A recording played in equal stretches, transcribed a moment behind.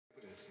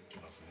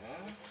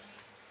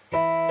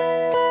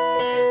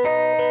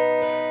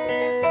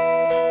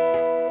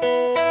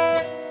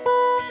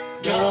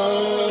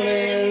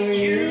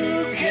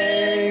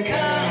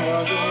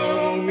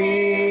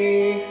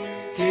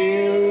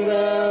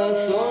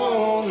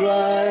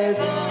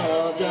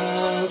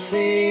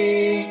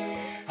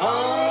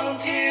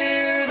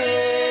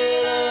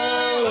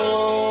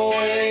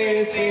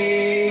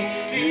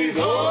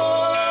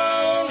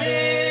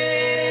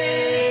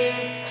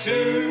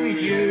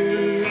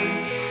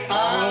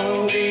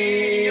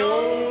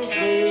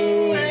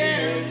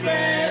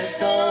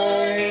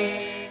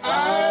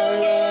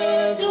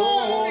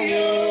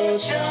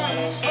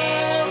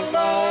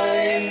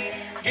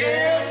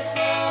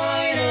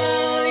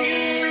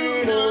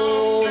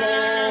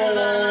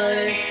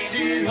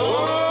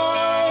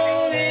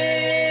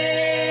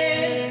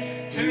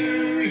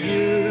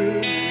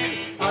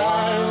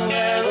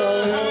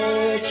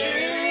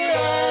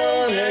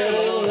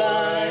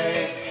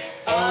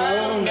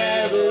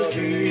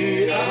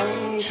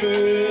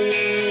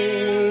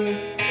untrue.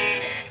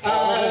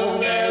 I'll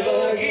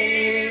never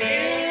give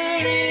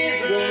you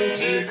reason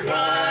to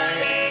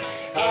cry.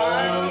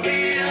 I'll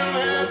be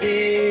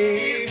unhappy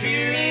if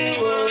you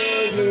were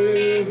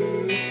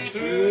blue.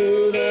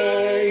 Through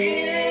the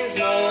years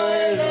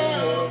my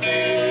love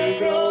will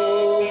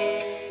grow.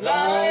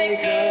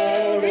 Like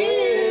a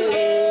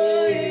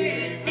river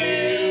it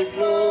will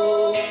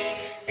flow.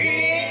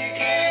 It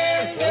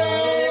can't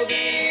flow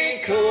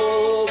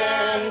because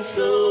I'm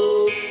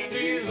so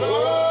devoted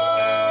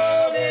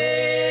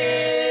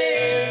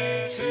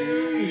to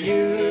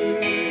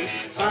you.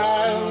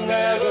 I'll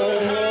never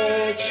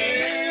hurt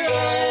you,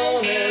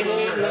 I'll never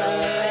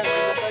lie,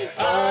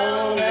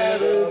 I'll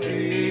never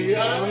be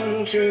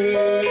untrue.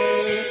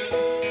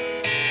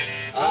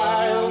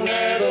 I'll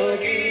never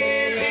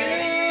give you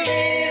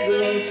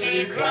reason to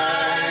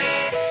cry.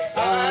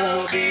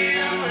 I'll be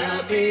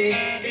unhappy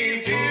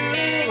if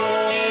you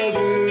are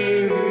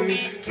blue.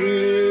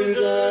 Through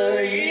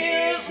the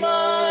years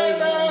my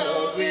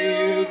love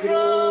will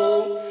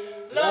grow.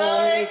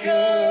 Like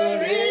a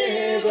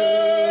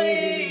river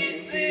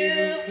it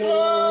will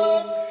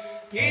flow.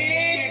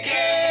 It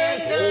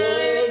can't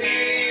die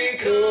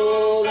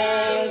because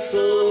I'm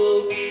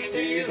so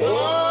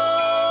devoted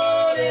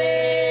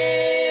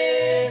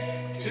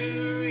to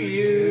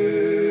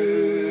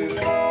you.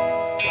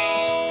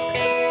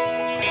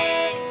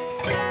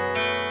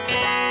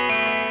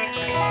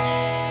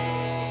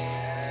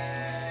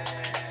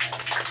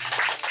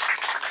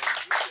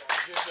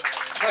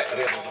 はい、あ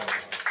りがとうございま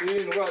す。とい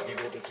うのがリ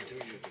ボート